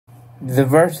The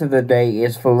verse of the day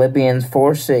is Philippians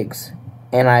 4:6,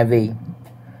 NIV.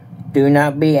 Do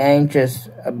not be anxious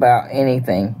about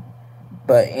anything,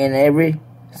 but in every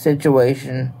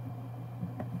situation,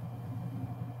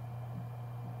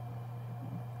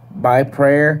 by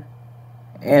prayer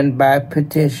and by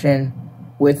petition,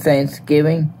 with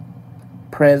thanksgiving,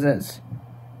 presence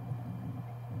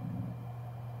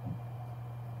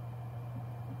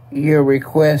your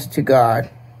request to God.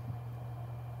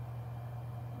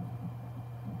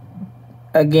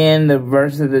 Again, the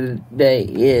verse of the day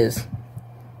is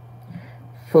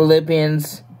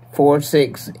Philippians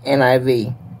 4:6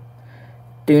 NIV.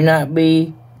 Do not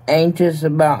be anxious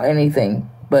about anything,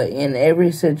 but in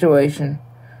every situation,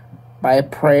 by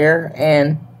prayer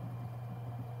and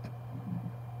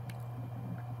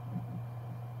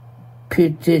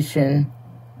petition,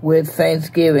 with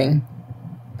thanksgiving,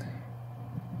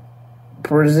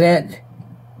 present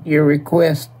your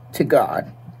request to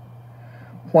God.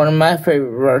 One of my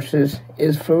favorite verses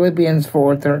is Philippians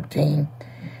 4:13,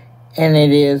 and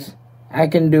it is, I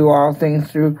can do all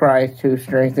things through Christ who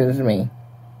strengthens me.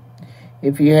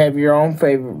 If you have your own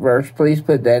favorite verse, please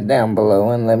put that down below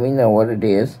and let me know what it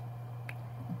is.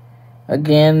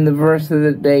 Again, the verse of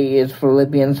the day is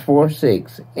Philippians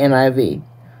 4:6, NIV.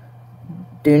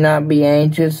 Do not be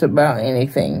anxious about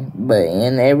anything, but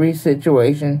in every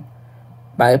situation,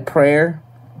 by prayer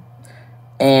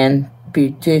and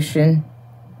petition,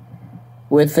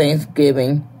 with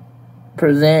thanksgiving,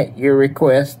 present your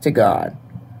request to God.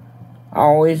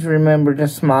 Always remember to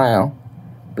smile,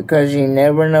 because you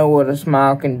never know what a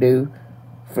smile can do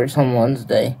for someone's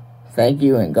day. Thank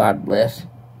you and God bless.